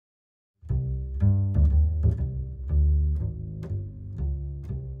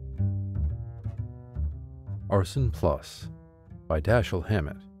Arson Plus by Dashiell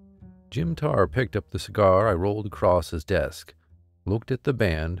Hammett. Jim Tar picked up the cigar I rolled across his desk, looked at the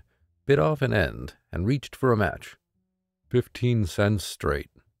band, bit off an end, and reached for a match. 15 cents straight,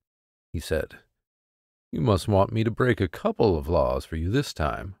 he said. You must want me to break a couple of laws for you this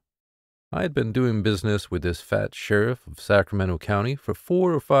time. I had been doing business with this fat sheriff of Sacramento County for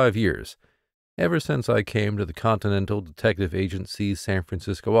 4 or 5 years, ever since I came to the Continental Detective Agency's San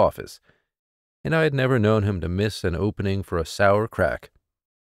Francisco office, and I had never known him to miss an opening for a sour crack.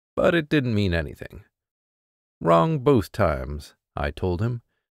 But it didn't mean anything. Wrong both times, I told him.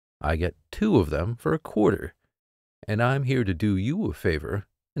 I get 2 of them for a quarter, and I'm here to do you a favor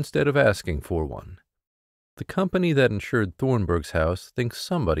instead of asking for one. The company that insured Thornburg's house thinks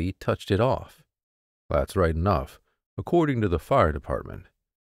somebody touched it off. That's right enough, according to the fire department.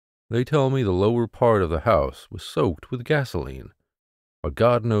 They tell me the lower part of the house was soaked with gasoline, but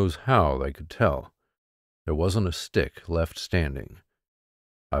God knows how they could tell. There wasn't a stick left standing.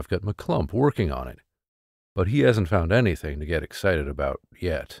 I've got McClump working on it, but he hasn't found anything to get excited about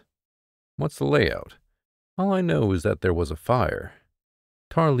yet. What's the layout? All I know is that there was a fire.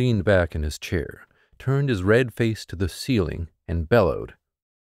 Tar leaned back in his chair, turned his red face to the ceiling, and bellowed,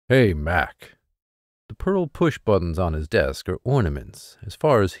 "Hey, Mac!" The pearl push buttons on his desk are ornaments, as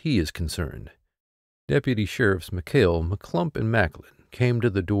far as he is concerned. Deputy Sheriffs McHale, McClump, and Macklin came to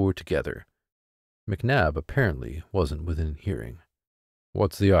the door together. McNabb apparently wasn't within hearing.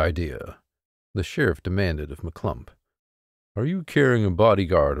 "What's the idea?" the sheriff demanded of McClump. "Are you carrying a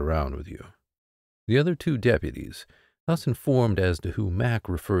bodyguard around with you?" The other 2 deputies, thus informed as to who Mac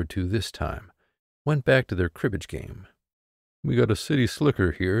referred to this time, went back to their cribbage game. "We got a city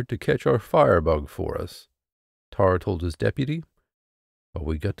slicker here to catch our firebug for us," Tar told his deputy. "But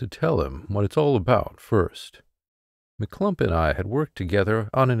we got to tell him what it's all about first." McClump and I had worked together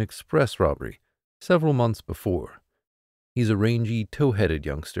on an express robbery several months before. He's a rangy, tow-headed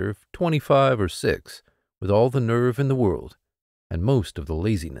youngster of 25 or 6, with all the nerve in the world, and most of the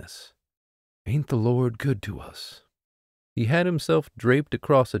laziness. Ain't the Lord good to us? He had himself draped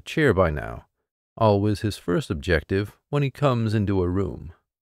across a chair by now, always his first objective when he comes into a room.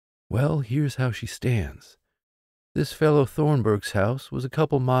 "Well, here's how she stands. This fellow Thornburg's house was a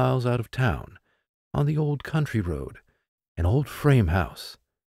couple miles out of town, on the old country road, an old frame house.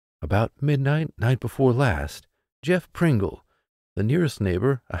 About midnight, night before last, Jeff Pringle, the nearest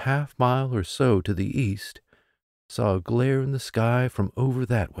neighbor a half-mile or so to the east, saw a glare in the sky from over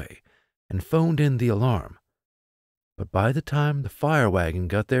that way and phoned in the alarm. But by the time the fire wagon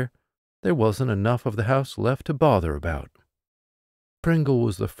got there wasn't enough of the house left to bother about. Pringle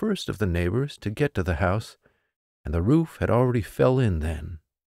was the first of the neighbors to get to the house, and the roof had already fell in then.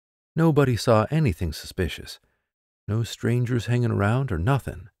 Nobody saw anything suspicious, no strangers hanging around or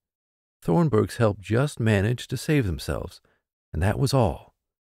nothing. Thornburg's help just managed to save themselves, and that was all.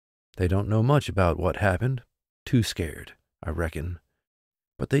 They don't know much about what happened. Too scared, I reckon.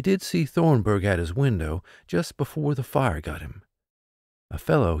 But they did see Thornburg at his window just before the fire got him. A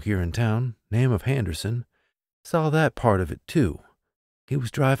fellow here in town, name of Henderson, saw that part of it too. He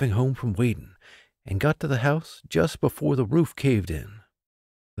was driving home from Wheaton and got to the house just before the roof caved in.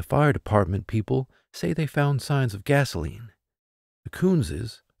 The fire department people say they found signs of gasoline. The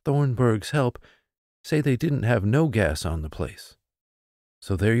Coonses, Thornburg's help, say they didn't have no gas on the place.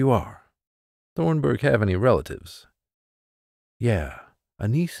 So there you are. Thornburg have any relatives?" "Yeah, a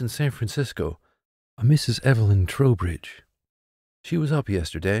niece in San Francisco, a Mrs. Evelyn Trowbridge. She was up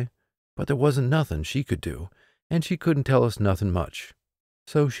yesterday, but there wasn't nothing she could do, and she couldn't tell us nothing much.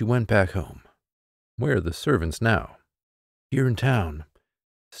 So she went back home." "Where are the servants now?" "Here in town,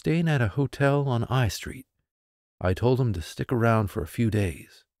 staying at a hotel on I Street. I told them to stick around for a few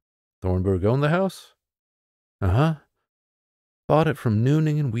days." "Thornburg own the house?" "Uh-huh. Bought it from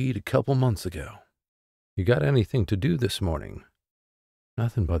Nooning and Weed a couple months ago." "You got anything to do this morning?"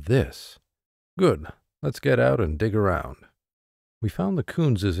 "Nothing but this." "Good. Let's get out and dig around." We found the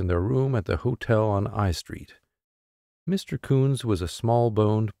Coonses in their room at the hotel on I Street. Mr. Coons was a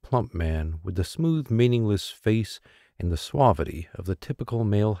small-boned, plump man with the smooth, meaningless face and the suavity of the typical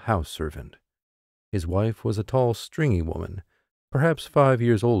male house servant. His wife was a tall, stringy woman, perhaps 5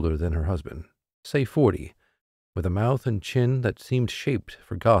 years older than her husband, say 40, with a mouth and chin that seemed shaped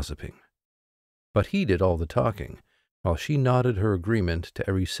for gossiping. But he did all the talking, while she nodded her agreement to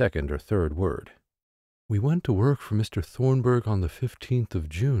every second or third word. "We went to work for Mr. Thornburg on the 15th of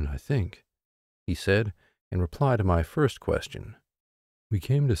June, I think," he said, in reply to my first question. "We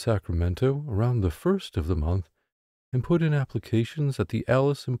came to Sacramento around the 1st of the month and put in applications at the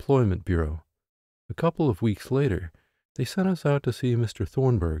Alice Employment Bureau. A couple of weeks later, they sent us out to see Mr.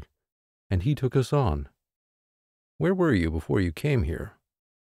 Thornburg, and he took us on. Where were you before you came here?"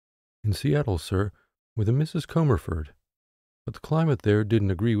 "In Seattle, sir, with a Mrs. Comerford. But the climate there didn't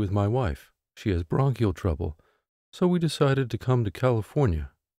agree with my wife. She has bronchial trouble, so we decided to come to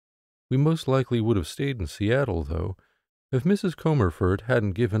California. We most likely would have stayed in Seattle, though, if Mrs. Comerford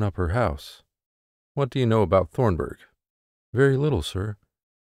hadn't given up her house." "What do you know about Thornburg?" "Very little, sir.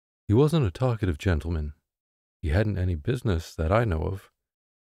 He wasn't a talkative gentleman. He hadn't any business that I know of.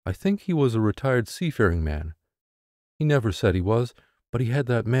 I think he was a retired seafaring man. He never said he was, but he had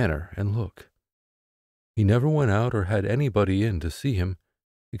that manner and look. He never went out or had anybody in to see him,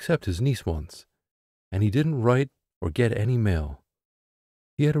 except his niece once, and he didn't write or get any mail.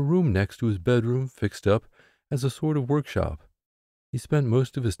 He had a room next to his bedroom fixed up as a sort of workshop. He spent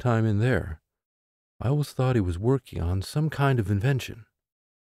most of his time in there. I always thought he was working on some kind of invention.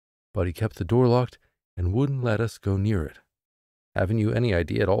 But he kept the door locked and wouldn't let us go near it." "Haven't you any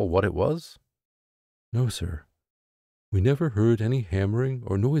idea at all what it was?" "No, sir. We never heard any hammering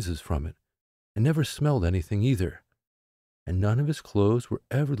or noises from it, and never smelled anything either. And none of his clothes were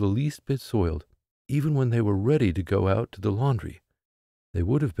ever the least bit soiled, even when they were ready to go out to the laundry. They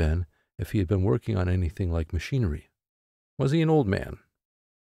would have been if he had been working on anything like machinery." "Was he an old man?"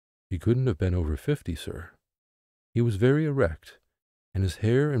 "He couldn't have been over 50, sir. He was very erect, and his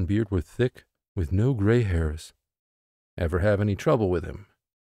hair and beard were thick, with no gray hairs." "Ever have any trouble with him?"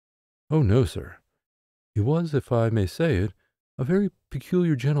 "Oh, no, sir. He was, if I may say it, a very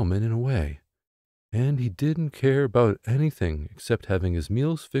peculiar gentleman in a way, and he didn't care about anything except having his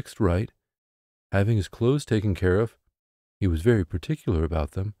meals fixed right, having his clothes taken care of, he was very particular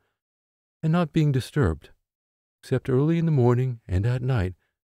about them, and not being disturbed. Except early in the morning and at night,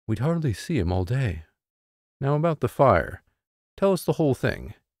 we'd hardly see him all day." "Now about the fire. Tell us the whole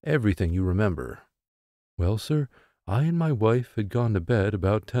thing, everything you remember." "Well, sir, I and my wife had gone to bed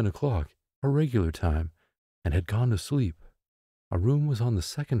about 10 o'clock, our regular time, and had gone to sleep. Our room was on the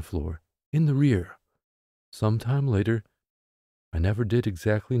second floor, in the rear. Some time later, I never did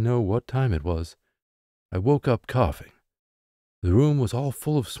exactly know what time it was, I woke up coughing. The room was all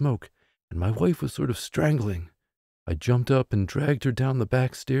full of smoke, and my wife was sort of strangling. I jumped up and dragged her down the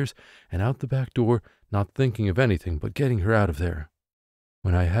back stairs and out the back door, not thinking of anything but getting her out of there.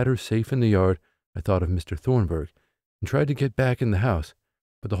 When I had her safe in the yard, I thought of Mr. Thornburg and tried to get back in the house,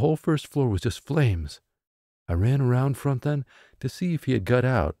 but the whole first floor was just flames. I ran around front then to see if he had got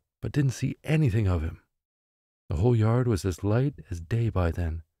out, but didn't see anything of him. The whole yard was as light as day by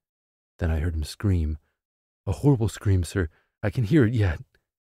then. Then I heard him scream. A horrible scream, sir. I can hear it yet.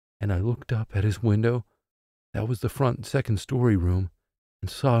 And I looked up at his window. That was the front second-story room, and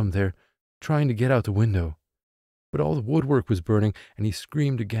saw him there, trying to get out the window. But all the woodwork was burning, and he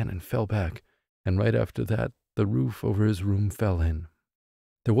screamed again and fell back, and right after that the roof over his room fell in.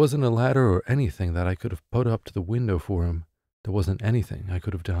 There wasn't a ladder or anything that I could have put up to the window for him. There wasn't anything I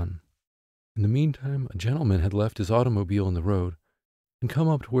could have done. In the meantime, a gentleman had left his automobile in the road and come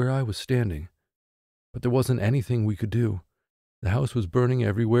up to where I was standing. But there wasn't anything we could do. The house was burning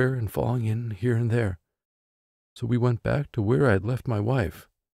everywhere and falling in here and there. So we went back to where I had left my wife.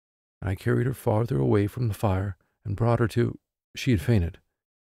 I carried her farther away from the fire and brought her to... She had fainted.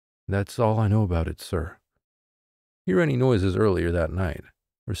 That's all I know about it, sir." "Hear any noises earlier that night?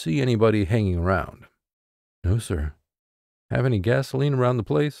 Or see anybody hanging around?" "No, sir." "Have any gasoline around the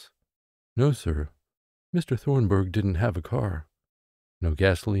place?" "No, sir. Mr. Thornburg didn't have a car." "No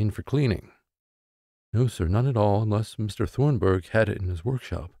gasoline for cleaning?" "No, sir, none at all, unless Mr. Thornburg had it in his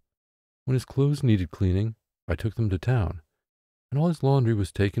workshop. When his clothes needed cleaning, I took them to town, and all his laundry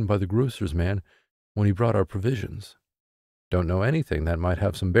was taken by the grocer's man when he brought our provisions." "Don't know anything that might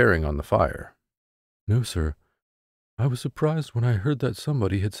have some bearing on the fire?" "No, sir. I was surprised when I heard that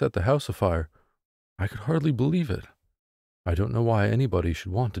somebody had set the house afire. I could hardly believe it. I don't know why anybody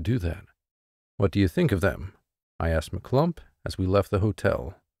should want to do that." "What do you think of them?" I asked McClump as we left the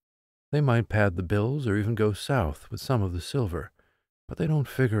hotel. "They might pad the bills or even go south with some of the silver, but they don't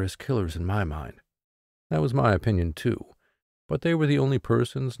figure as killers in my mind." That was my opinion, too, but they were the only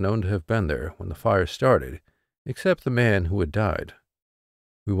persons known to have been there when the fire started, except the man who had died.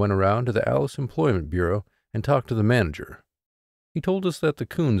 We went around to the Alice Employment Bureau and talked to the manager. He told us that the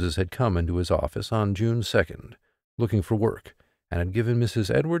Coonses had come into his office on June 2nd, looking for work, and had given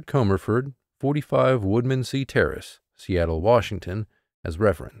Mrs. Edward Comerford, 45 Woodmansea Terrace, Seattle, Washington, as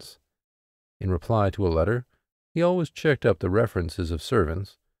reference. In reply to a letter, he always checked up the references of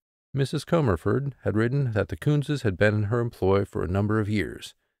servants. Mrs. Comerford had written that the Coonses had been in her employ for a number of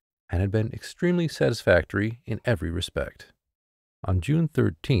years, and had been extremely satisfactory in every respect. On June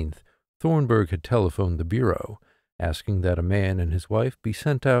 13th, Thornburg had telephoned the Bureau, asking that a man and his wife be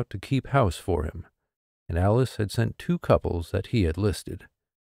sent out to keep house for him, and Alice had sent 2 couples that he had listed.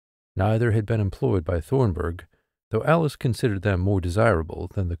 Neither had been employed by Thornburg, though Alice considered them more desirable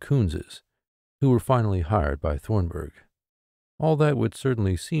than the Coonses, who were finally hired by Thornburg. All that would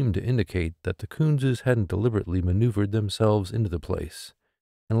certainly seem to indicate that the Coonses hadn't deliberately maneuvered themselves into the place,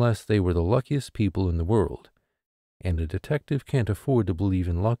 unless they were the luckiest people in the world, and a detective can't afford to believe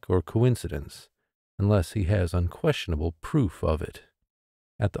in luck or coincidence unless he has unquestionable proof of it.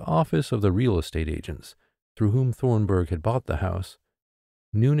 At the office of the real estate agents, through whom Thornburg had bought the house,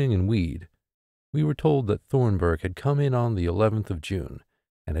 Noonan and Weed, we were told that Thornburg had come in on the 11th of June,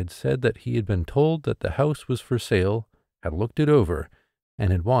 and had said that he had been told that the house was for sale, had looked it over,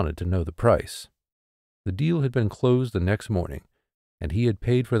 and had wanted to know the price. The deal had been closed the next morning, and he had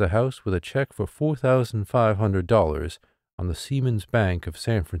paid for the house with a check for $4,500 on the Seamen's Bank of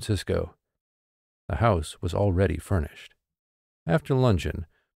San Francisco. The house was already furnished. After luncheon,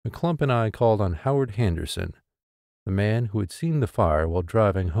 McClump and I called on Howard Henderson, the man who had seen the fire while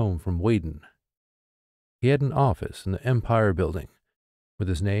driving home from Wayden. He had an office in the Empire Building, with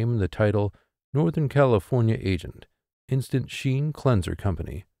his name and the title Northern California Agent, Instant Sheen Cleanser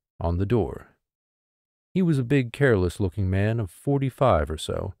Company, on the door. He was a big, careless-looking man of 45 or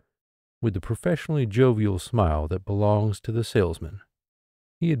so, with the professionally jovial smile that belongs to the salesman.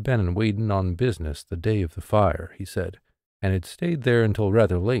 He had been in Wayden on business the day of the fire, he said, and had stayed there until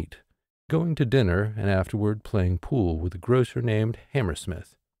rather late, going to dinner and afterward playing pool with a grocer named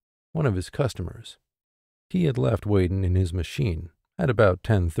Hammersmith, one of his customers. He had left Wayden in his machine at about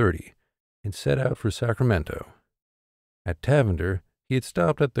 10:30 and set out for Sacramento. At Tavender, he had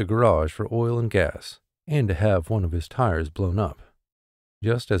stopped at the garage for oil and gas, and to have one of his tires blown up.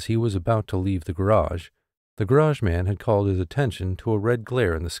 Just as he was about to leave the garage man had called his attention to a red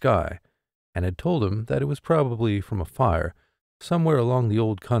glare in the sky, and had told him that it was probably from a fire somewhere along the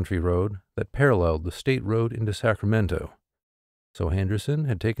old country road that paralleled the state road into Sacramento. So Henderson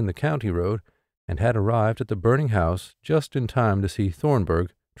had taken the county road and had arrived at the burning house just in time to see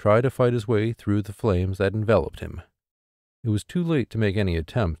Thornburg try to fight his way through the flames that enveloped him. It was too late to make any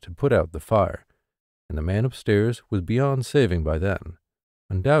attempt to put out the fire, and the man upstairs was beyond saving by then,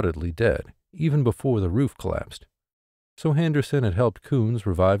 undoubtedly dead even before the roof collapsed. So Henderson had helped Coons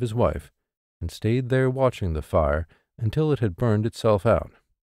revive his wife, and stayed there watching the fire until it had burned itself out.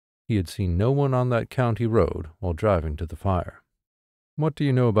 He had seen no one on that county road while driving to the fire. "What do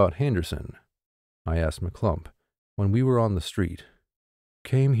you know about Henderson?" I asked McClump, when we were on the street.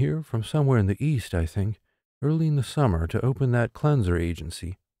 "Came here from somewhere in the East, I think, early in the summer to open that cleanser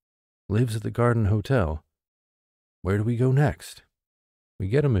agency. Lives at the Garden Hotel. Where do we go next?" "We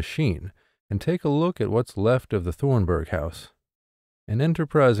get a machine and take a look at what's left of the Thornburg house. An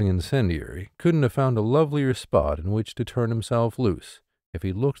enterprising incendiary couldn't have found a lovelier spot in which to turn himself loose if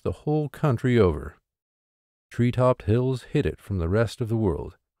he looked the whole country over. Tree-topped hills hid it from the rest of the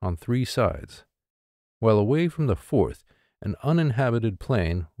world on 3 sides, while away from the 4th an uninhabited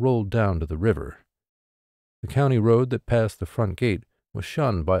plain rolled down to the river. The county road that passed the front gate was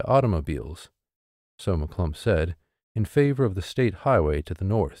shunned by automobiles, so McClump said, in favor of the state highway to the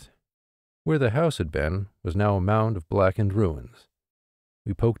north. Where the house had been was now a mound of blackened ruins.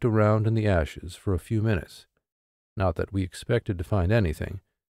 We poked around in the ashes for a few minutes, not that we expected to find anything,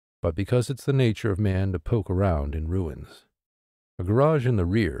 but because it's the nature of man to poke around in ruins. A garage in the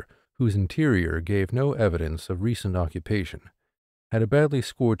rear, whose interior gave no evidence of recent occupation, had a badly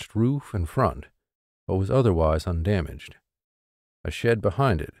scorched roof and front, but was otherwise undamaged. A shed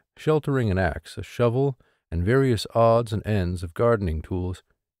behind it, sheltering an axe, a shovel, and various odds and ends of gardening tools,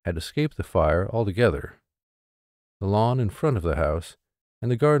 had escaped the fire altogether. The lawn in front of the house,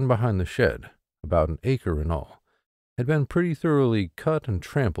 and the garden behind the shed, about an acre in all, had been pretty thoroughly cut and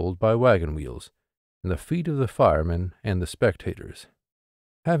trampled by wagon wheels, and the feet of the firemen and the spectators.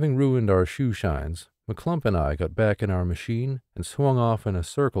 Having ruined our shoe shines, McClump and I got back in our machine and swung off in a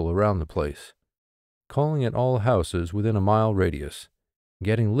circle around the place, calling at all houses within a mile radius,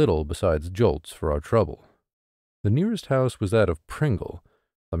 getting little besides jolts for our trouble. The nearest house was that of Pringle,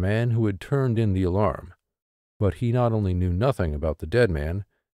 the man who had turned in the alarm, but he not only knew nothing about the dead man,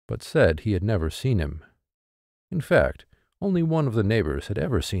 but said he had never seen him. In fact, only one of the neighbors had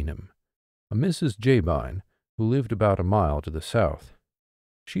ever seen him, a Mrs. Jabine, who lived about a mile to the south.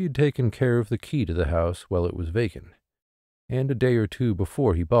 She had taken care of the key to the house while it was vacant, and a day or 2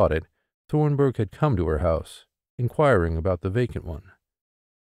 before he bought it, Thornburg had come to her house, inquiring about the vacant one.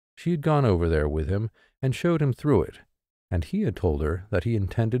 She had gone over there with him and showed him through it, and he had told her that he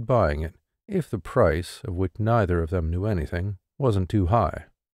intended buying it, if the price, of which neither of them knew anything, wasn't too high.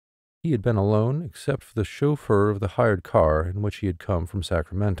 He had been alone except for the chauffeur of the hired car in which he had come from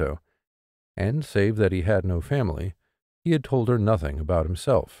Sacramento, and save that he had no family, he had told her nothing about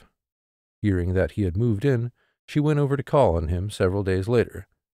himself. Hearing that he had moved in, she went over to call on him several days later,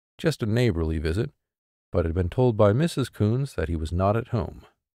 just a neighborly visit, but had been told by Mrs. Coons that he was not at home.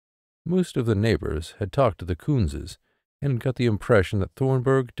 Most of the neighbors had talked to the Coonses and got the impression that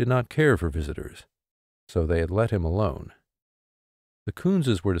Thornburg did not care for visitors, so they had let him alone. The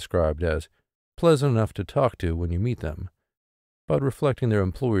Coonses were described as pleasant enough to talk to when you meet them, but reflecting their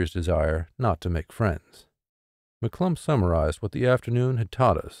employer's desire not to make friends. McClump summarized what the afternoon had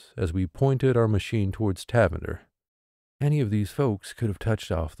taught us as we pointed our machine towards Tavender. Any of these folks could have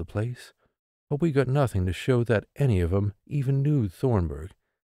touched off the place, but we got nothing to show that any of 'em even knew Thornburg,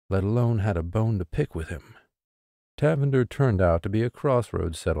 let alone had a bone to pick with him. Tavender turned out to be a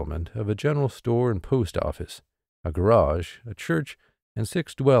crossroads settlement of a general store and post office, a garage, a church, and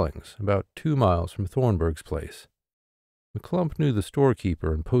 6 dwellings about 2 miles from Thornburg's place. McClump knew the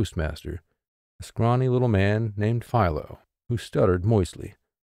storekeeper and postmaster, a scrawny little man named Philo, who stuttered moistly.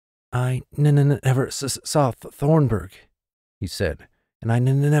 "I never saw Thornburg," he said, "and I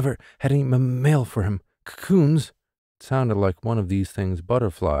never had any mail for him. Coons," it sounded like one of these things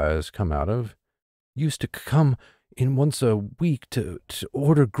butterflies come out of, "used to come in once a week to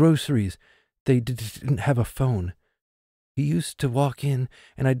order groceries. They didn't have a phone. He used to walk in,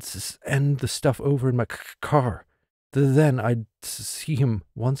 and I'd send the stuff over in my car. Then I'd see him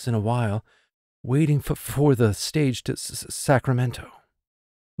once in a while, waiting for the stage to Sacramento."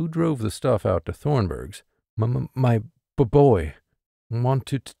 "Who drove the stuff out to Thornburg's?" My boy. Want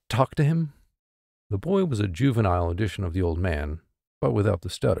to talk to him?" The boy was a juvenile edition of the old man, but without the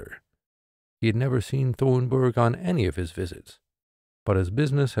stutter. He had never seen Thornburg on any of his visits, but his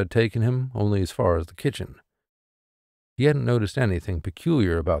business had taken him only as far as the kitchen. He hadn't noticed anything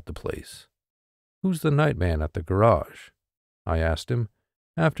peculiar about the place. "Who's the night man at the garage?" I asked him,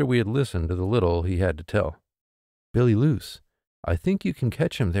 after we had listened to the little he had to tell. "Billy Luce. I think you can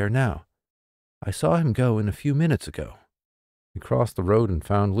catch him there now. I saw him go in a few minutes ago." We crossed the road and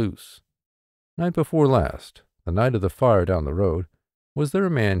found Luce. "Night before last, the night of the fire down the road, was there a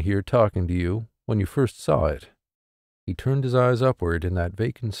man here talking to you when you first saw it?" He turned his eyes upward in that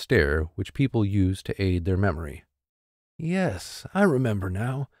vacant stare which people use to aid their memory. "Yes, I remember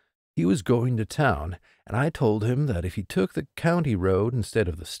now. He was going to town, and I told him that if he took the county road instead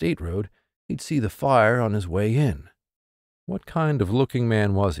of the state road, he'd see the fire on his way in." "What kind of looking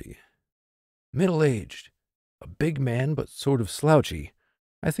man was he?" "Middle-aged. A big man, but sort of slouchy.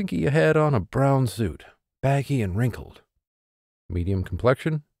 I think he had on a brown suit, baggy and wrinkled." "Medium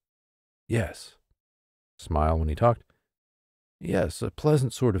complexion?" "Yes." "Smile when he talked?" "Yes, a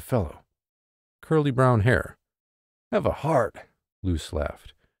pleasant sort of fellow." "Curly brown hair?" "Have a heart," Luce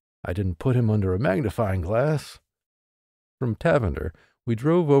laughed. "I didn't put him under a magnifying glass." From Tavender, we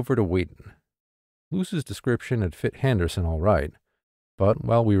drove over to Wheaton. Luce's description had fit Henderson all right, but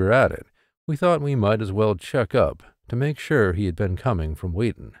while we were at it, we thought we might as well check up to make sure he had been coming from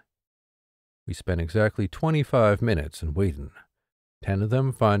Wheaton. We spent exactly 25 minutes in Wheaton, 10 of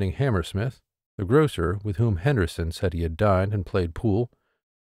them finding Hammersmith, the grocer with whom Henderson said he had dined and played pool,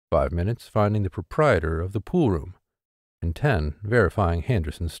 5 minutes finding the proprietor of the pool room, and 10 verifying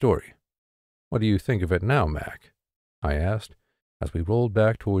Henderson's story. "What do you think of it now, Mac?" I asked, as we rolled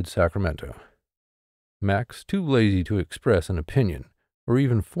back towards Sacramento. Mac's too lazy to express an opinion, or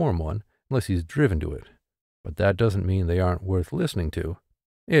even form one, unless he's driven to it, but that doesn't mean they aren't worth listening to,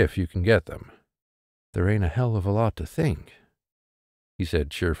 if you can get them. "There ain't a hell of a lot to think," he said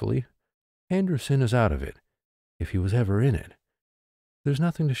cheerfully. "Henderson is out of it, if he was ever in it. There's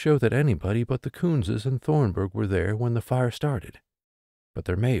nothing to show that anybody but the Coonses and Thornburg were there when the fire started. But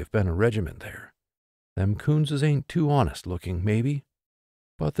there may have been a regiment there. Them Coonses ain't too honest looking, maybe.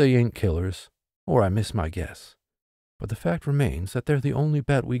 But they ain't killers, or I miss my guess. But the fact remains that they're the only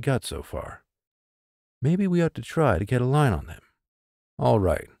bet we got so far. Maybe we ought to try to get a line on them." "All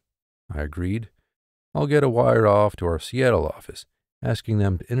right," I agreed. "I'll get a wire off to our Seattle office, asking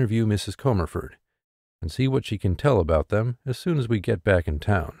them to interview Mrs. Comerford, and see what she can tell about them as soon as we get back in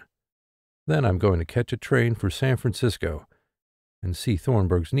town. Then I'm going to catch a train for San Francisco and see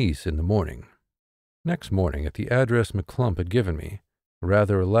Thornburg's niece in the morning." Next morning, at the address McClump had given me, a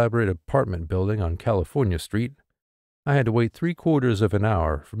rather elaborate apartment building on California Street, I had to wait 3/4 of an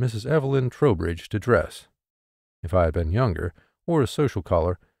hour for Mrs. Evelyn Trowbridge to dress. If I had been younger, or a social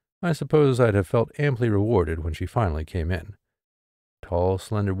caller, I suppose I'd have felt amply rewarded when she finally came in. A tall,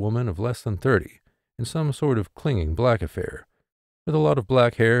 slender woman of less than 30, in some sort of clinging black affair, with a lot of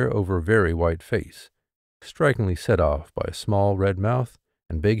black hair over a very white face, strikingly set off by a small red mouth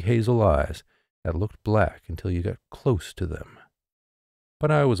and big hazel eyes that looked black until you got close to them. but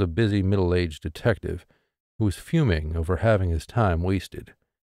I was a busy middle-aged detective who was fuming over having his time wasted,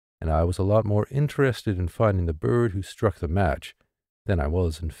 and I was a lot more interested in finding the bird who struck the match than I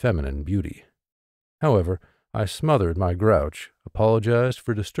was in feminine beauty. However, I smothered my grouch, apologized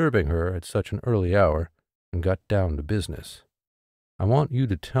for disturbing her at such an early hour, and got down to business. I want you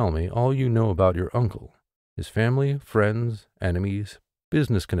to tell me all you know about your uncle, his family, friends, enemies,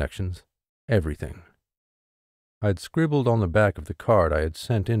 business connections, everything. I had scribbled on the back of the card I had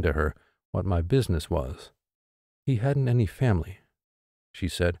sent in to her what my business was. He hadn't any family, she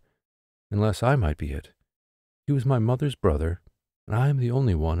said, unless I might be it. He was my mother's brother, and I am the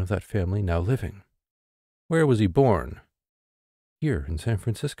only one of that family now living. Where was he born? Here in San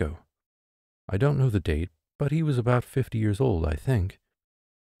Francisco. I don't know the date, but he was about 50 years old, I think.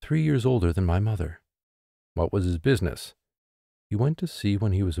 3 years older than my mother. What was his business? He went to sea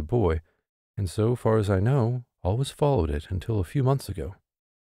when he was a boy, and so far as I know, always followed it until a few months ago.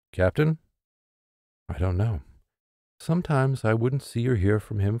 Captain? I don't know. Sometimes I wouldn't see or hear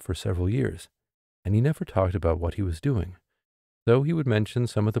from him for several years, and he never talked about what he was doing, though he would mention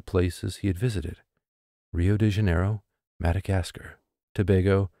some of the places he had visited. Rio de Janeiro, Madagascar,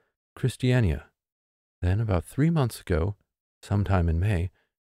 Tobago, Christiania. Then about 3 months ago, sometime in May,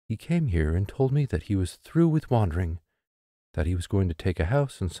 he came here and told me that he was through with wandering, that he was going to take a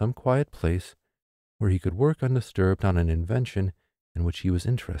house in some quiet place where he could work undisturbed on an invention in which he was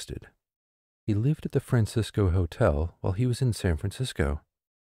interested. He lived at the Francisco Hotel while he was in San Francisco.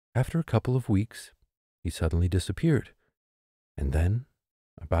 After a couple of weeks, he suddenly disappeared. And then,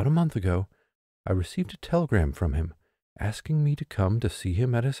 about a month ago, I received a telegram from him asking me to come to see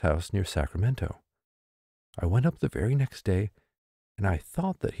him at his house near Sacramento. I went up the very next day, and I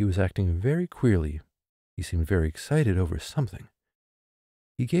thought that he was acting very queerly. He seemed very excited over something.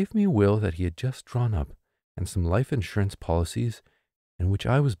 He gave me a will that he had just drawn up and some life insurance policies in which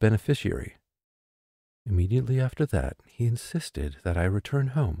I was beneficiary. Immediately after that, he insisted that I return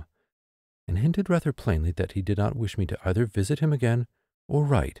home, and hinted rather plainly that he did not wish me to either visit him again or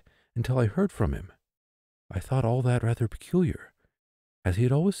write until I heard from him. I thought all that rather peculiar, as he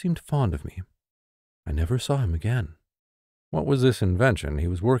had always seemed fond of me. I never saw him again. What was this invention he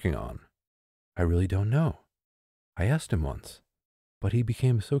was working on? I really don't know. I asked him once, but he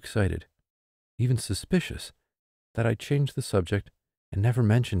became so excited, even suspicious, that I changed the subject and never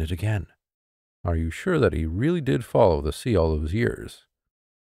mentioned it again. Are you sure that he really did follow the sea all those years?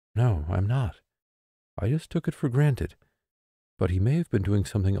 No, I'm not. I just took it for granted, but he may have been doing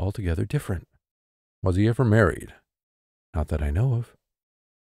something altogether different. Was he ever married? Not that I know of.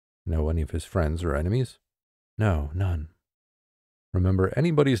 Know any of his friends or enemies? No, none. Remember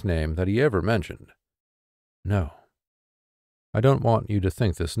anybody's name that he ever mentioned? No. I don't want you to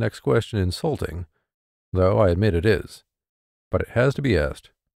think this next question insulting, though I admit it is, but it has to be asked.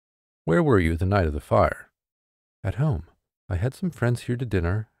 Where were you the night of the fire? At home. I had some friends here to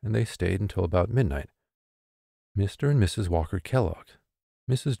dinner, and they stayed until about midnight. Mr. and Mrs. Walker Kellogg,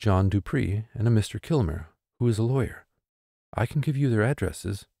 Mrs. John Dupree, and a Mr. Kilmer, who is a lawyer. I can give you their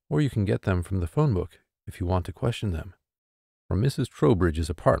addresses, or you can get them from the phone book if you want to question them. From Mrs. Trowbridge's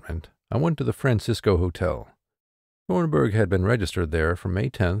apartment, I went to the Francisco Hotel. Thornburg had been registered there from May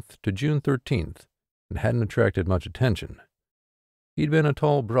 10th to June 13th and hadn't attracted much attention. He'd been a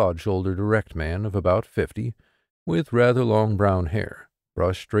tall, broad-shouldered, erect man of about 50, with rather long brown hair,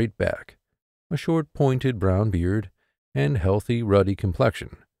 brushed straight back, a short, pointed brown beard, and healthy, ruddy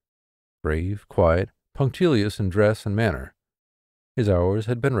complexion. Brave, quiet, punctilious in dress and manner. His hours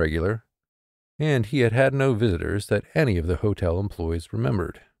had been regular, and he had had no visitors that any of the hotel employees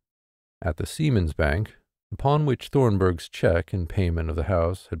remembered. At the Seamen's Bank, upon which Thornburg's check in payment of the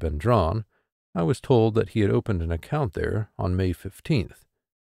house had been drawn, I was told that he had opened an account there on May 15th,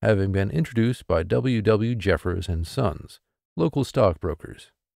 having been introduced by W. Jeffers and Sons, local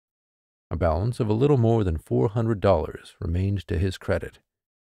stockbrokers. A balance of a little more than $400 remained to his credit.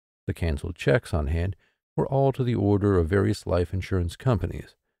 The canceled checks on hand were all to the order of various life insurance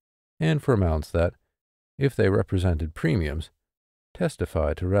companies, and for amounts that, if they represented premiums,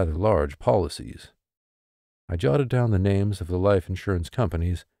 testified to rather large policies. I jotted down the names of the life insurance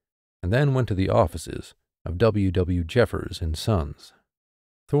companies, and then went to the offices of W. Jeffers and Sons.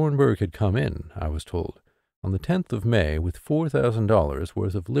 Thornburg had come in, I was told, on the 10th of May with $4,000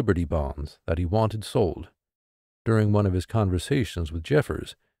 worth of Liberty bonds that he wanted sold. During one of his conversations with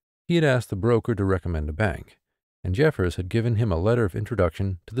Jeffers, he had asked the broker to recommend a bank, and Jeffers had given him a letter of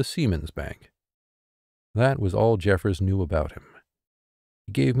introduction to the Seamen's Bank. That was all Jeffers knew about him.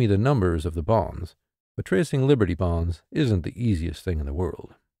 He gave me the numbers of the bonds, but tracing Liberty bonds isn't the easiest thing in the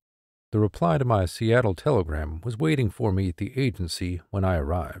world. The reply to my Seattle telegram was waiting for me at the agency when I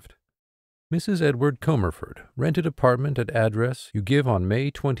arrived. Mrs. Edward Comerford, rented apartment at address you give on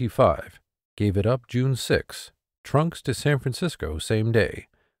May 25. Gave it up June 6. Trunks to San Francisco same day.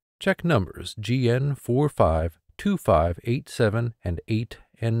 Check numbers GN 452587 and 8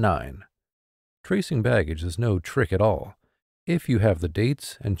 and 9. Tracing baggage is no trick at all, if you have the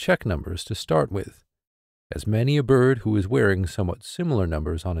dates and check numbers to start with, as many a bird who is wearing somewhat similar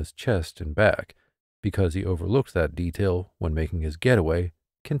numbers on his chest and back, because he overlooked that detail when making his getaway,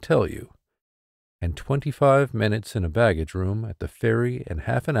 can tell you. And 25 minutes in a baggage room at the ferry and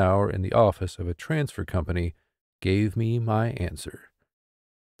half an hour in the office of a transfer company gave me my answer.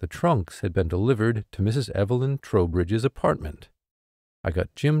 The trunks had been delivered to Mrs. Evelyn Trowbridge's apartment. I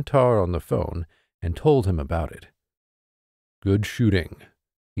got Jim Tar on the phone and told him about it. "Good shooting,"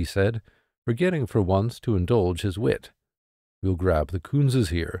 he said, forgetting for once to indulge his wit. "We'll grab the Coonses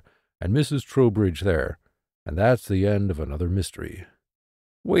here and Mrs. Trowbridge there, and that's the end of another mystery."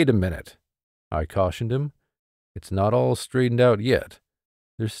 "Wait a minute," I cautioned him. "It's not all straightened out yet.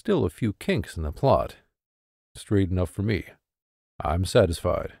 There's still a few kinks in the plot." "Straight enough for me. I'm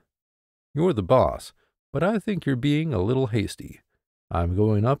satisfied. You're the boss, but I think you're being a little hasty. I'm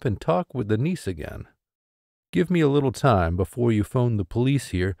going up and talk with the niece again. Give me a little time before you phone the police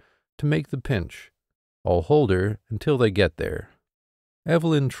here to make the pinch. I'll hold her until they get there."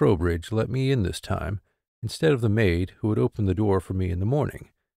 Evelyn Trowbridge let me in this time, instead of the maid who had opened the door for me in the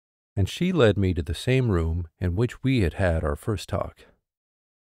morning, and she led me to the same room in which we had had our first talk.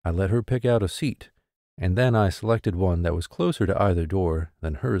 I let her pick out a seat, and then I selected one that was closer to either door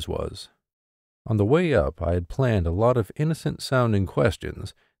than hers was. On the way up, I had planned a lot of innocent-sounding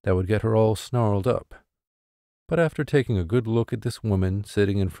questions that would get her all snarled up. But after taking a good look at this woman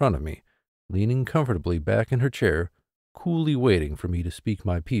sitting in front of me, leaning comfortably back in her chair, coolly waiting for me to speak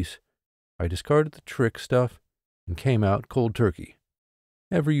my piece, I discarded the trick stuff and came out cold turkey.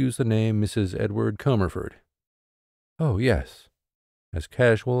 "Ever use the name Mrs. Edward Comerford?" "Oh, yes." As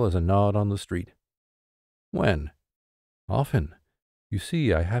casual as a nod on the street. "When?" "Often. You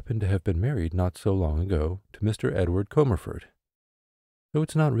see, I happen to have been married not so long ago to Mr. Edward Comerford. So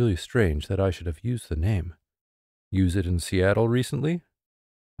it's not really strange that I should have used the name." "Use it in Seattle recently?"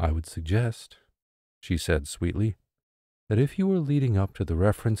 "I would suggest," she said sweetly, "that if you were leading up to the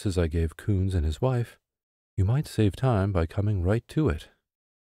references I gave Coons and his wife, you might save time by coming right to it."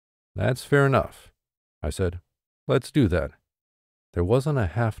 "That's fair enough," I said. "Let's do that." There wasn't a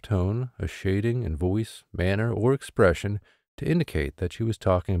half-tone, a shading in voice, manner, or expression to indicate that she was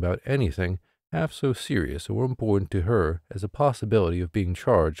talking about anything half so serious or important to her as a possibility of being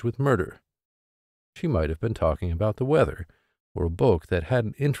charged with murder. She might have been talking about the weather, or a book that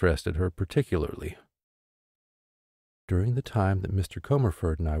hadn't interested her particularly. "During the time that Mr.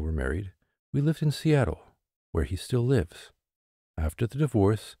 Comerford and I were married, we lived in Seattle, where he still lives. After the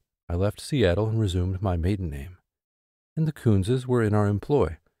divorce, I left Seattle and resumed my maiden name, and the Coonses were in our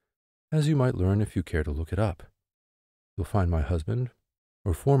employ, as you might learn if you care to look it up. You'll find my husband,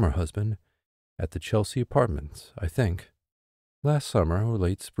 or former husband, at the Chelsea Apartments, I think. Last summer or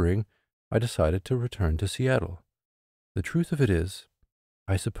late spring, I decided to return to Seattle. The truth of it is,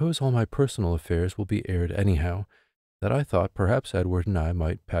 I suppose all my personal affairs will be aired anyhow, that I thought perhaps Edward and I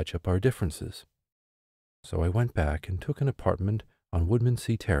might patch up our differences. So I went back and took an apartment on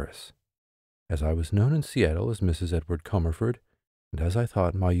Woodmansea Terrace. As I was known in Seattle as Mrs. Edward Comerford, and as I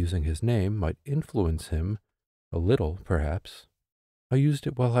thought my using his name might influence him a little, perhaps, I used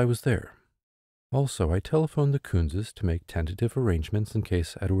it while I was there. Also, I telephoned the Coonses to make tentative arrangements in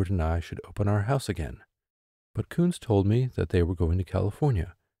case Edward and I should open our house again. But Coons told me that they were going to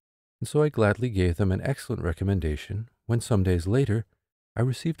California, and so I gladly gave them an excellent recommendation when some days later I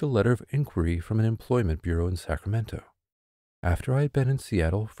received a letter of inquiry from an employment bureau in Sacramento. After I had been in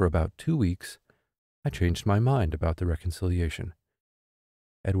Seattle for about 2 weeks, I changed my mind about the reconciliation.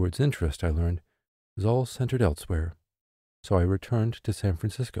 Edward's interest, I learned, was all centered elsewhere, so I returned to San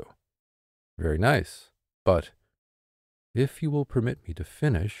Francisco. Very nice, but if you will permit me to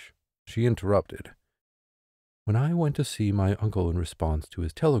finish, she interrupted. When I went to see my uncle in response to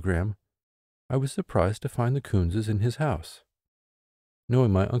his telegram, I was surprised to find the Coonses in his house.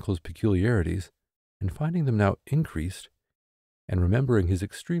 Knowing my uncle's peculiarities, and finding them now increased, and remembering his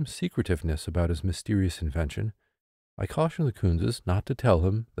extreme secretiveness about his mysterious invention, I cautioned the Coonses not to tell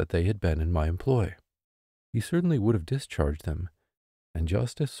him that they had been in my employ. He certainly would have discharged them, and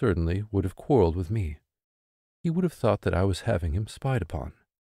just as certainly would have quarreled with me. He would have thought that I was having him spied upon.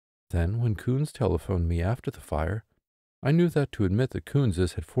 Then, when Coons telephoned me after the fire, I knew that to admit the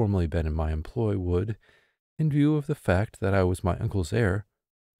Coonses had formerly been in my employ would, in view of the fact that I was my uncle's heir,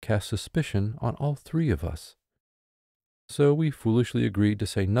 cast suspicion on all three of us. So we foolishly agreed to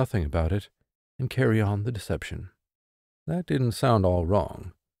say nothing about it and carry on the deception. That didn't sound all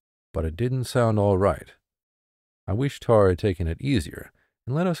wrong, but it didn't sound all right. I wish Tar had taken it easier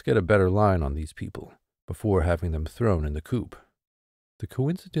and let us get a better line on these people before having them thrown in the coop. The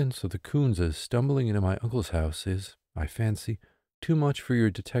coincidence of the Coonses stumbling into my uncle's house is, I fancy, too much for your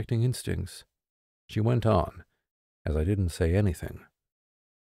detecting instincts, she went on, as I didn't say anything.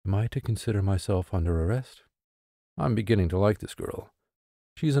 Am I to consider myself under arrest? I'm beginning to like this girl.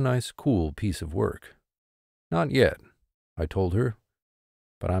 She's a nice, cool piece of work. Not yet, I told her,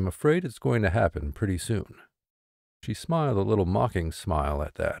 but I'm afraid it's going to happen pretty soon. She smiled a little mocking smile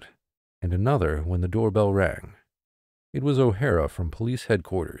at that, and another when the doorbell rang. It was O'Hara from police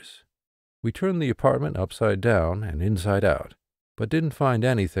headquarters. We turned the apartment upside down and inside out, but didn't find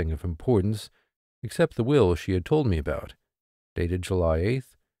anything of importance except the will she had told me about, dated July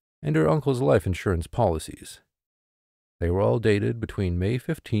 8th, and her uncle's life insurance policies. They were all dated between May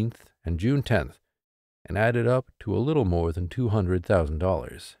 15th and June 10th, and added up to a little more than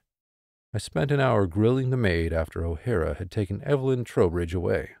 $200,000. I spent an hour grilling the maid after O'Hara had taken Evelyn Trowbridge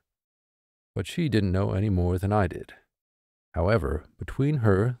away, but she didn't know any more than I did. However, between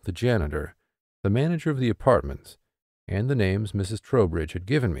her, the janitor, the manager of the apartments, and the names Mrs. Trowbridge had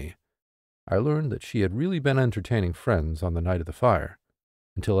given me, I learned that she had really been entertaining friends on the night of the fire,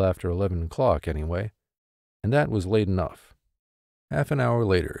 until after 11 o'clock anyway, and that was late enough. Half an hour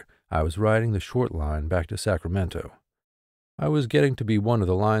later, I was riding the short line back to Sacramento. I was getting to be one of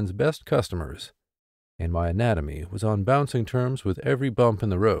the line's best customers, and my anatomy was on bouncing terms with every bump in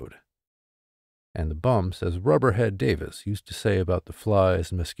the road. And the bumps, as Rubberhead Davis used to say about the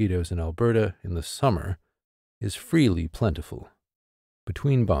flies and mosquitoes in Alberta in the summer, is freely plentiful.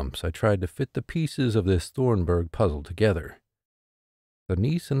 Between bumps, I tried to fit the pieces of this Thornburg puzzle together. The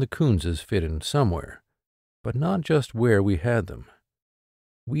niece and the Coonses fit in somewhere, but not just where we had them.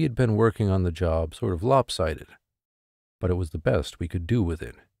 We had been working on the job sort of lopsided, but it was the best we could do with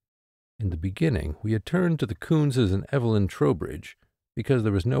it. In the beginning, we had turned to the Coonses and Evelyn Trowbridge because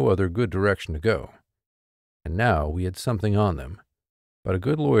there was no other good direction to go. And now we had something on them, but a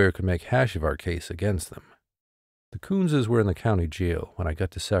good lawyer could make hash of our case against them. The Coonses were in the county jail when I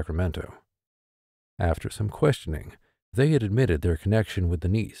got to Sacramento. After some questioning, they had admitted their connection with the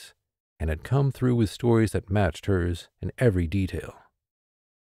niece, and had come through with stories that matched hers in every detail.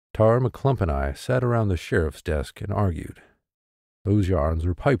 Tar McClump and I sat around the sheriff's desk and argued. "Those yarns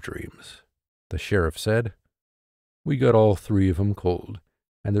were pipe dreams," the sheriff said. "We got all three of 'em cold,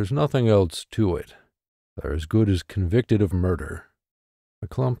 and there's nothing else to it. They're as good as convicted of murder."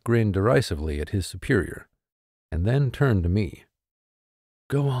 McClump grinned derisively at his superior, and then turned to me.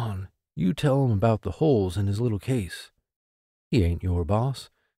 "Go on, you tell him about the holes in his little case. He ain't your boss,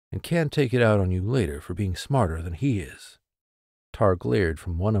 and can't take it out on you later for being smarter than he is." Tar glared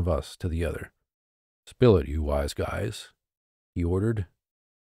from one of us to the other. "Spill it, you wise guys," he ordered.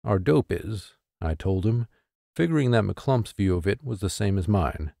 "Our dope is," I told him, figuring that McClump's view of it was the same as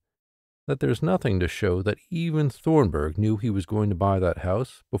mine, that there's nothing to show that even Thornburg knew he was going to buy that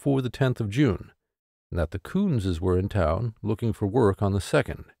house before the 10th of June, and that the Coonses were in town looking for work on the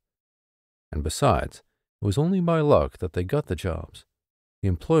 2nd. And besides, it was only by luck that they got the jobs. The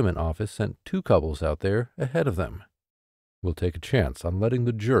employment office sent 2 couples out there ahead of them. We'll take a chance on letting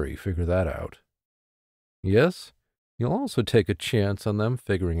the jury figure that out. Yes, you'll also take a chance on them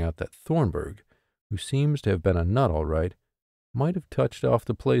figuring out that Thornburg, who seems to have been a nut all right, might have touched off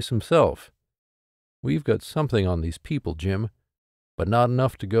the place himself. We've got something on these people, Jim, but not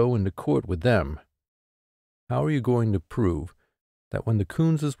enough to go into court with them. How are you going to prove that when the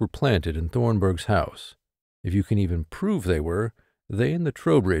Coonses were planted in Thornburg's house, if you can even prove they were, they and the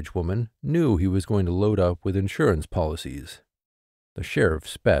Trowbridge woman knew he was going to load up with insurance policies? The sheriff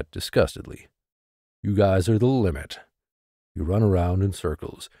spat disgustedly. "You guys are the limit. You run around in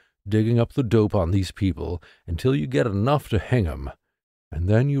circles, digging up the dope on these people until you get enough to hang 'em, and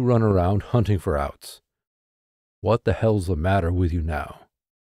then you run around hunting for outs. What the hell's the matter with you now?"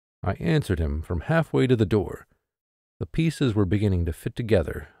 I answered him from halfway to the door. The pieces were beginning to fit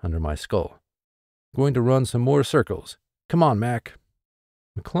together under my skull. "Going to run some more circles. Come on, Mac."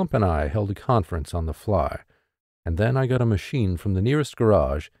 McClump and I held a conference on the fly, and then I got a machine from the nearest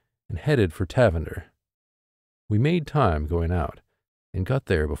garage and headed for Tavender. We made time going out, and got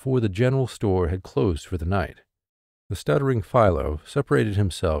there before the general store had closed for the night. The stuttering Philo separated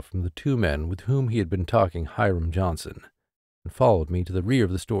himself from the 2 men with whom he had been talking Hiram Johnson, and followed me to the rear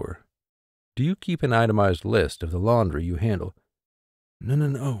of the store. "Do you keep an itemized list of the laundry you handle?"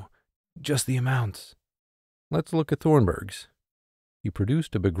 No, just the amounts." "Let's look at Thornburg's." He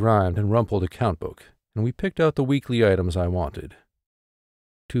produced a begrimed and rumpled account book, and we picked out the weekly items I wanted.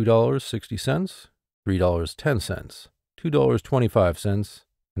 $2.60, $3.10, $2.25,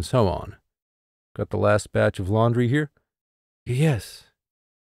 and so on. Got the last batch of laundry here? Yes,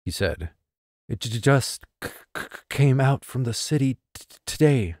 he said. It just came out from the city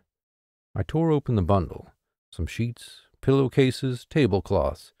today. I tore open the bundle. Some sheets, pillowcases,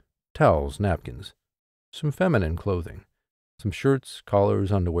 tablecloths, towels, napkins, some feminine clothing, some shirts,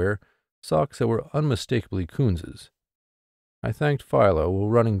 collars, underwear, socks that were unmistakably Coons's. I thanked Philo while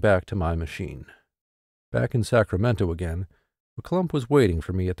running back to my machine. Back in Sacramento again, McClump was waiting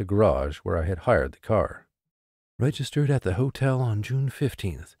for me at the garage where I had hired the car. Registered at the hotel on June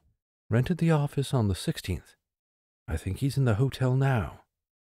 15th. Rented the office on the 16th. I think he's in the hotel now,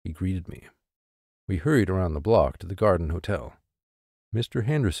 he greeted me. We hurried around the block to the Garden Hotel. Mr.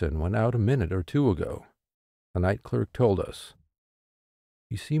 Henderson went out a minute or two ago, the night clerk told us.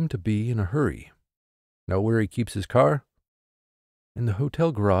 He seemed to be in a hurry. Know where he keeps his car? In the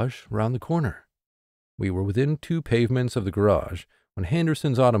hotel garage round the corner. We were within 2 pavements of the garage when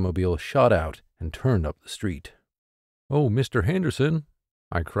Henderson's automobile shot out and turned up the street. "Oh, Mr. Henderson,"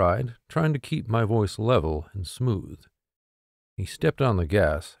 I cried, trying to keep my voice level and smooth. He stepped on the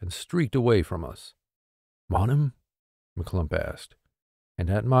gas and streaked away from us. "Want him?" McClump asked, and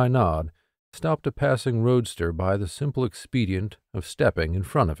at my nod, stopped a passing roadster by the simple expedient of stepping in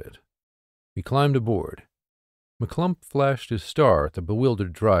front of it. We climbed aboard. McClump flashed his star at the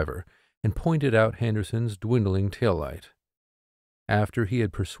bewildered driver and pointed out Henderson's dwindling taillight. After he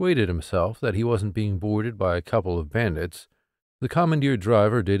had persuaded himself that he wasn't being boarded by a couple of bandits, the commandeered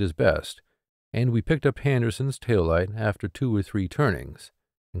driver did his best, and we picked up Henderson's taillight after 2 or 3 turnings,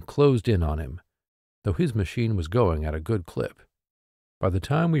 and closed in on him, though his machine was going at a good clip. By the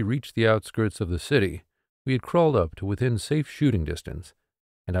time we reached the outskirts of the city, we had crawled up to within safe shooting distance,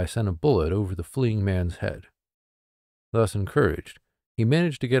 and I sent a bullet over the fleeing man's head. Thus encouraged, he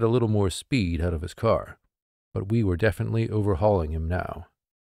managed to get a little more speed out of his car, but we were definitely overhauling him now.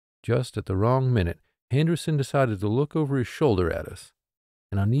 Just at the wrong minute, Henderson decided to look over his shoulder at us.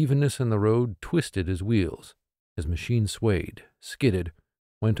 An unevenness in the road twisted his wheels. His machine swayed, skidded,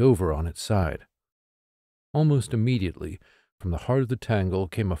 went over on its side. Almost immediately, from the heart of the tangle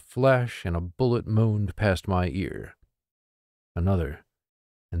came a flash and a bullet moaned past my ear. Another.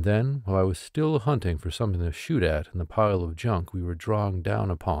 And then, while I was still hunting for something to shoot at in the pile of junk we were drawing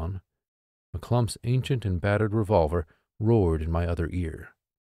down upon, McClump's ancient and battered revolver roared in my other ear.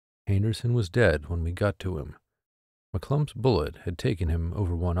 Henderson was dead when we got to him. McClump's bullet had taken him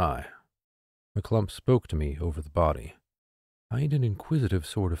over one eye. McClump spoke to me over the body. "I ain't an inquisitive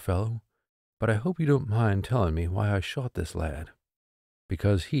sort of fellow, but I hope you don't mind telling me why I shot this lad."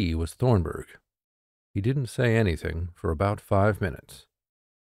 Because he was Thornburg. He didn't say anything for about 5 minutes.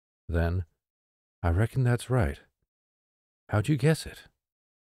 Then, "I reckon that's right. How'd you guess it?"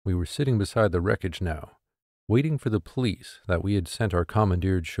 We were sitting beside the wreckage now, waiting for the police that we had sent our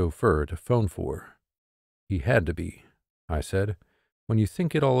commandeered chauffeur to phone for. "He had to be," I said, "when you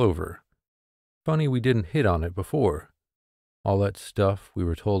think it all over. Funny we didn't hit on it before. All that stuff we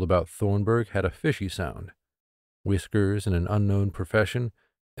were told about Thornburg had a fishy sound. Whiskers and an unknown profession,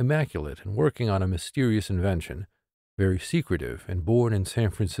 immaculate and working on a mysterious invention, very secretive and born in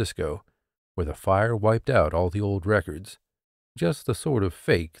San Francisco, where the fire wiped out all the old records. Just the sort of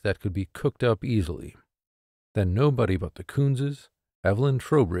fake that could be cooked up easily. Then nobody but the Coonses, Evelyn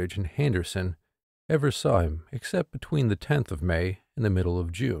Trowbridge, and Henderson ever saw him except between the 10th of May and the middle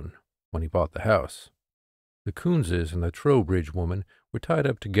of June, when he bought the house. The Coonses and the Trowbridge woman were tied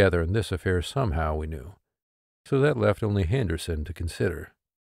up together in this affair somehow, we knew, so that left only Henderson to consider.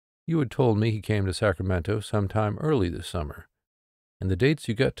 You had told me he came to Sacramento sometime early this summer, and the dates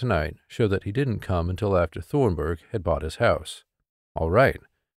you got tonight show that he didn't come until after Thornburg had bought his house. All right,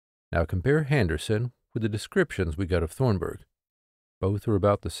 now compare Henderson with the descriptions we got of Thornburg. Both are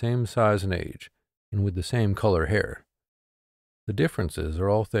about the same size and age, and with the same color hair. The differences are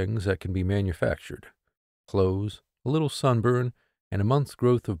all things that can be manufactured. Clothes, a little sunburn, and a month's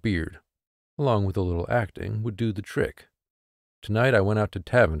growth of beard, along with a little acting, would do the trick. Tonight I went out to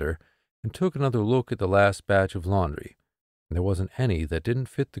Tavender and took another look at the last batch of laundry, and there wasn't any that didn't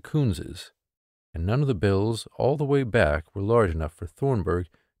fit the Coonses, and none of the bills all the way back were large enough for Thornburg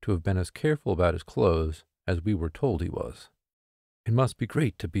to have been as careful about his clothes as we were told he was. It must be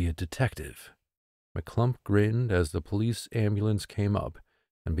great to be a detective. McClump grinned as the police ambulance came up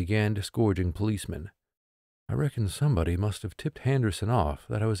and began disgorging policemen. I reckon somebody must have tipped Henderson off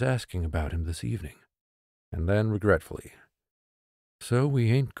that I was asking about him this evening. And then, regretfully, "So we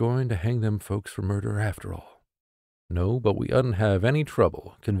ain't going to hang them folks for murder after all." No, but we wouldn't have any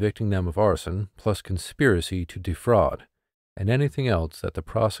trouble convicting them of arson plus conspiracy to defraud, and anything else that the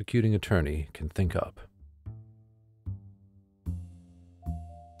prosecuting attorney can think up.